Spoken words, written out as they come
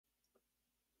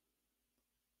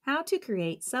How to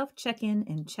create self-check-in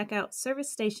and checkout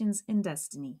service stations in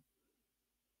Destiny.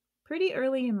 Pretty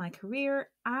early in my career,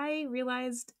 I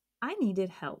realized I needed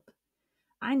help.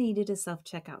 I needed a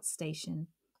self-checkout station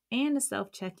and a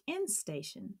self-check-in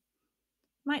station.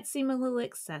 Might seem a little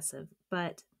excessive,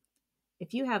 but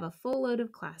if you have a full load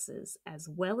of classes, as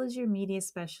well as your media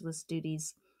specialist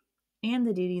duties and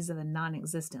the duties of a non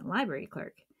existent library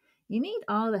clerk, you need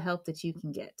all the help that you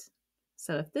can get.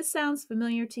 So, if this sounds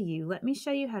familiar to you, let me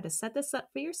show you how to set this up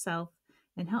for yourself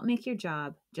and help make your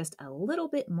job just a little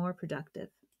bit more productive.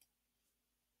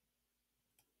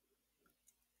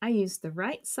 I use the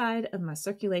right side of my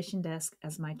circulation desk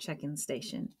as my check in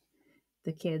station.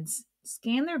 The kids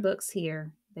scan their books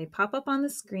here, they pop up on the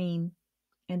screen,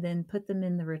 and then put them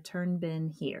in the return bin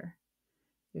here.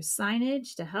 There's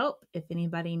signage to help if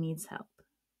anybody needs help.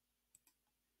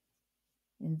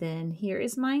 And then here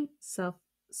is my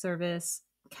self-service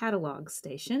catalog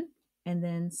station, and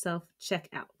then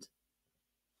self-checkout.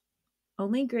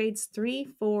 Only grades 3,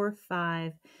 4,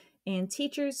 5, and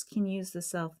teachers can use the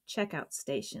self-checkout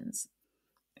stations.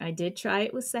 I did try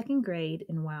it with second grade,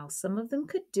 and while some of them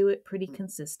could do it pretty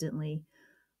consistently,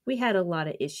 we had a lot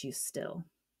of issues still.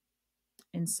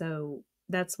 And so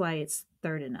that's why it's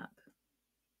third and up.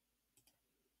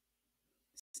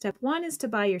 Step 1 is to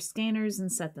buy your scanners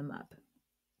and set them up.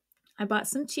 I bought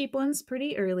some cheap ones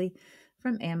pretty early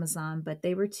from Amazon, but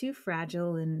they were too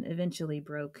fragile and eventually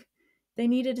broke. They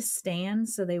needed a stand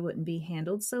so they wouldn't be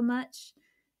handled so much.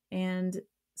 And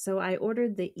so I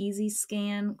ordered the Easy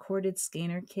Scan corded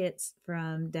scanner kits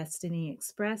from Destiny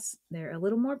Express. They're a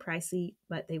little more pricey,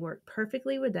 but they work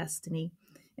perfectly with Destiny,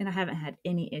 and I haven't had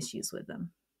any issues with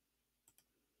them.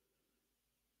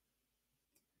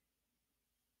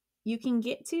 You can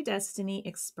get to Destiny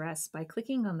Express by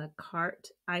clicking on the cart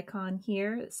icon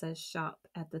here that says Shop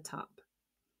at the top.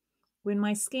 When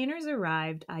my scanners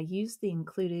arrived, I used the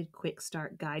included Quick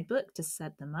Start guidebook to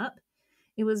set them up.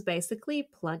 It was basically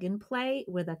plug and play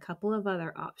with a couple of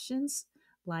other options,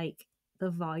 like the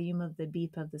volume of the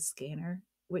beep of the scanner,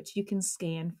 which you can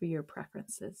scan for your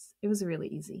preferences. It was really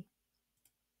easy.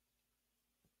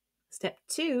 Step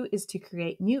 2 is to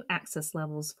create new access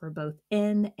levels for both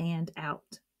in and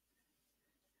out.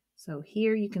 So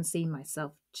here you can see my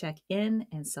self-check-in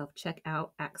and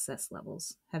self-checkout access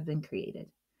levels have been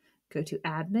created. Go to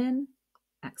Admin,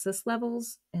 Access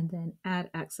Levels, and then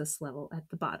Add Access Level at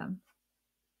the bottom.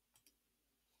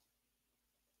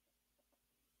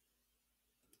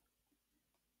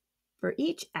 For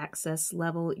each access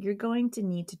level, you're going to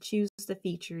need to choose the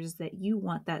features that you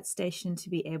want that station to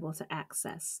be able to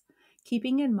access,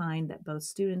 keeping in mind that both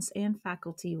students and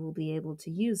faculty will be able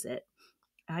to use it.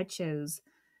 I chose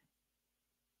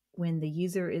when the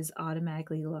user is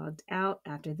automatically logged out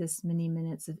after this many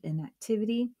minutes of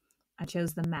inactivity. I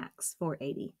chose the max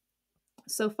 480.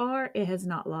 So far, it has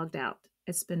not logged out.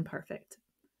 It's been perfect.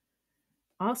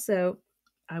 Also,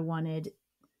 I wanted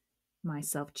my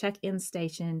self-check-in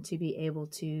station to be able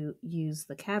to use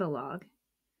the catalog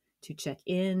to check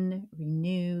in,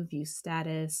 renew, view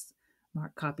status,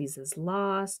 mark copies as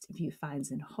lost, view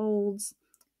finds and holds.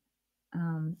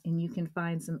 And you can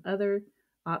find some other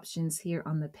options here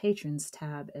on the Patrons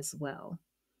tab as well.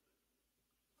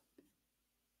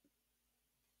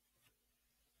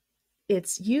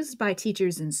 It's used by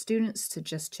teachers and students to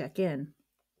just check in,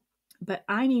 but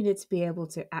I needed to be able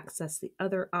to access the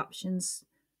other options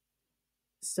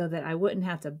so that I wouldn't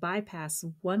have to bypass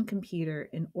one computer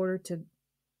in order to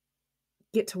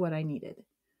get to what I needed.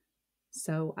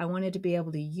 So I wanted to be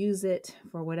able to use it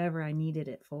for whatever I needed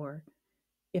it for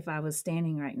if I was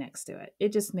standing right next to it.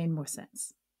 It just made more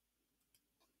sense.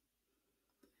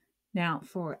 Now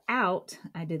for out,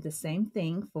 I did the same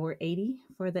thing, 480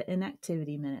 for the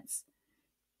inactivity minutes.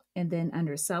 And then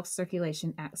under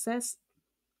self-circulation access,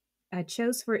 I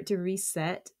chose for it to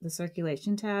reset the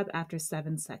circulation tab after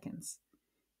 7 seconds.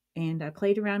 And I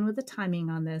played around with the timing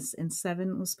on this, and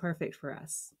 7 was perfect for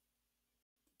us.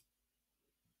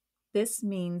 This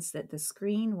means that the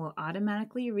screen will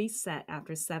automatically reset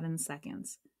after 7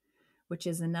 seconds, which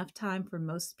is enough time for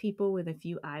most people with a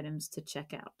few items to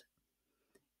check out.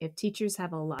 If teachers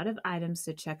have a lot of items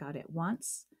to check out at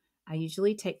once, I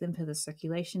usually take them to the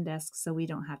circulation desk so we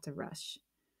don't have to rush.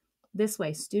 This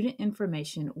way, student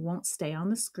information won't stay on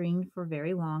the screen for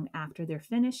very long after they're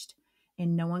finished,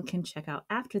 and no one can check out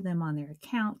after them on their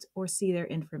account or see their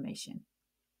information.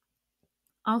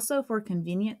 Also, for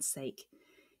convenience sake,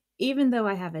 even though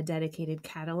I have a dedicated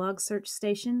catalog search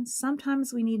station,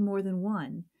 sometimes we need more than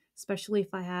one, especially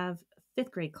if I have a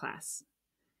 5th grade class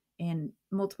and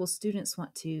multiple students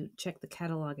want to check the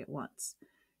catalog at once.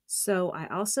 So I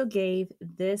also gave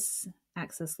this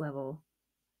access level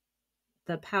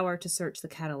the power to search the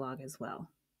catalog as well,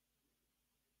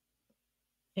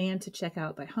 and to check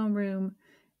out by homeroom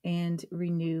and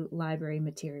renew library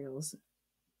materials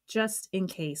just in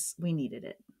case we needed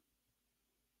it.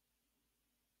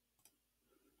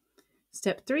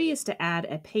 Step 3 is to add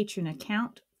a patron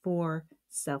account for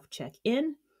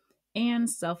self-check-in and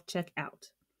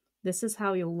self-check-out. This is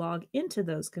how you'll log into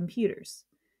those computers.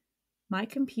 My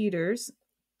computers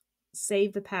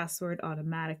save the password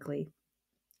automatically,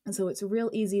 and so it's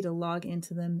real easy to log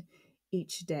into them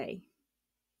each day.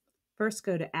 First,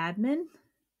 go to Admin,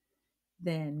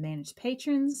 then Manage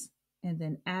Patrons, and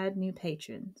then Add New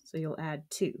Patron. So you'll add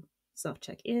 2,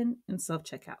 self-check-in and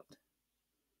self-check-out.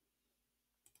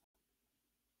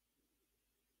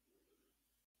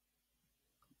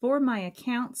 For my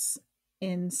accounts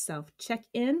in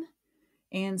self-check-in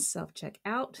and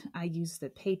self-check-out, I use the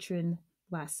patron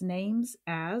last names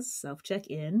as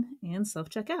self-check-in and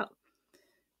self-check-out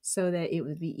so that it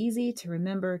would be easy to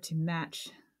remember to match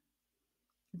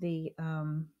the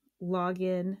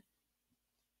login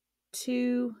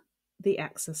to the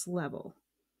access level.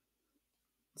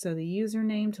 So the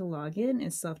username to log in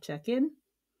is self-check-in,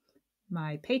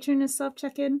 my patron is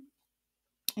self-check-in,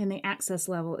 and the access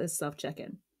level is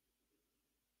self-check-in.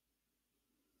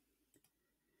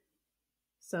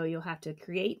 So you'll have to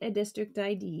create a district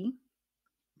ID,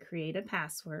 create a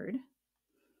password,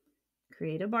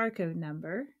 create a barcode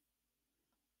number.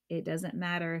 It doesn't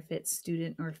matter if it's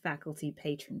student or faculty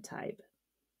patron type.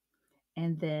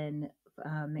 And then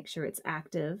make sure it's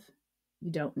active.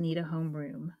 You don't need a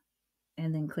homeroom.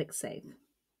 And then click Save.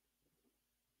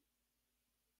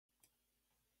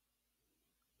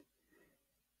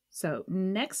 So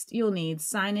next you'll need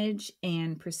signage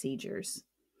and procedures.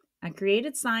 I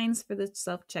created signs for the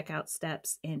self-checkout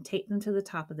steps and taped them to the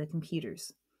top of the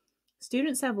computers.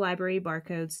 Students have library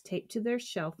barcodes taped to their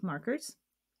shelf markers,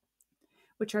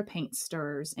 which are paint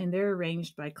stirrers, and they're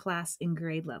arranged by class and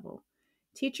grade level.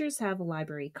 Teachers have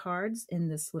library cards in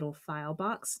this little file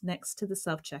box next to the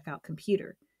self-checkout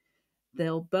computer.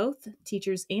 They'll both,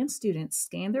 teachers and students,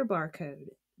 scan their barcode,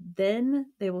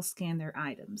 then they will scan their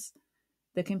items.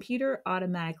 The computer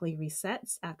automatically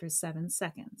resets after 7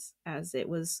 seconds, as it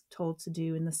was told to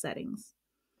do in the settings.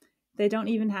 They don't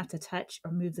even have to touch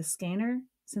or move the scanner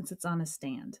since it's on a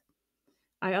stand.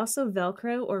 I also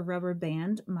Velcro or rubber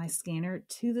band my scanner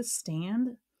to the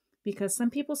stand because some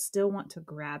people still want to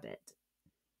grab it,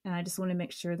 and I just want to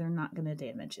make sure they're not going to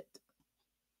damage it.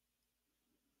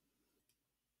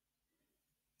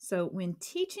 So when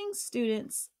teaching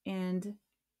students and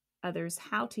others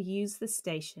how to use the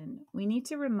station, we need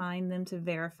to remind them to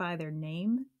verify their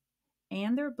name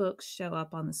and their books show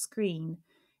up on the screen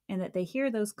and that they hear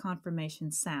those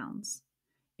confirmation sounds.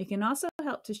 It can also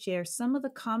help to share some of the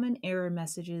common error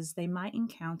messages they might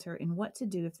encounter and what to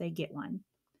do if they get one.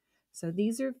 So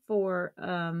these are for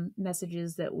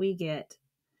messages that we get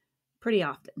pretty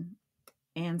often.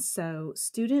 And so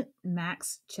student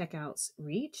max checkouts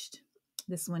reached,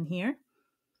 this one here.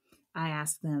 I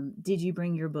ask them, did you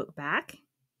bring your book back?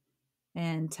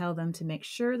 And tell them to make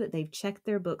sure that they've checked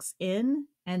their books in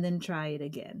and then try it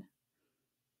again.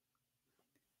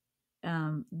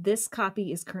 This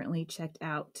copy is currently checked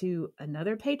out to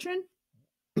another patron.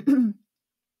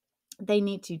 They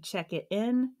need to check it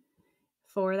in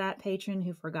for that patron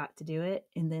who forgot to do it,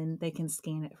 and then they can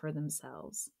scan it for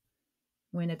themselves.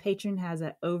 When a patron has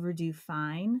an overdue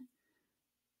fine,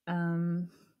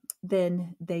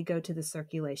 then they go to the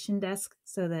circulation desk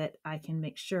so that I can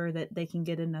make sure that they can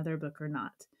get another book or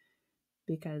not,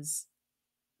 because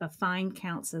a fine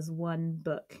counts as 1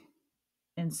 book.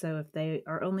 And so if they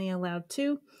are only allowed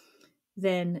 2,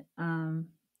 then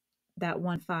that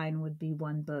 1 fine would be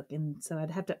 1 book. And so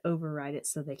I'd have to override it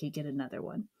so they could get another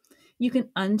one. You can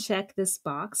uncheck this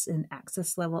box in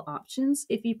access level options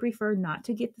if you prefer not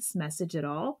to get this message at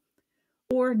all,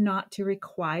 or not to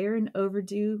require an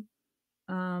overdue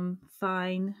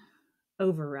fine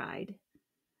override.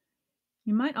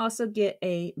 You might also get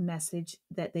a message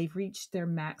that they've reached their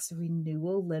max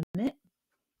renewal limit.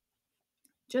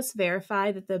 Just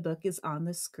verify that the book is on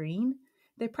the screen.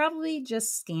 They probably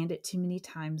just scanned it too many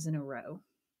times in a row.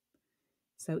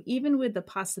 So even with the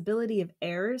possibility of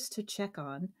errors to check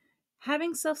on,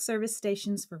 having self-service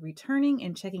stations for returning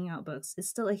and checking out books is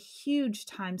still a huge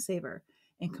time saver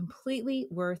and completely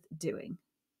worth doing.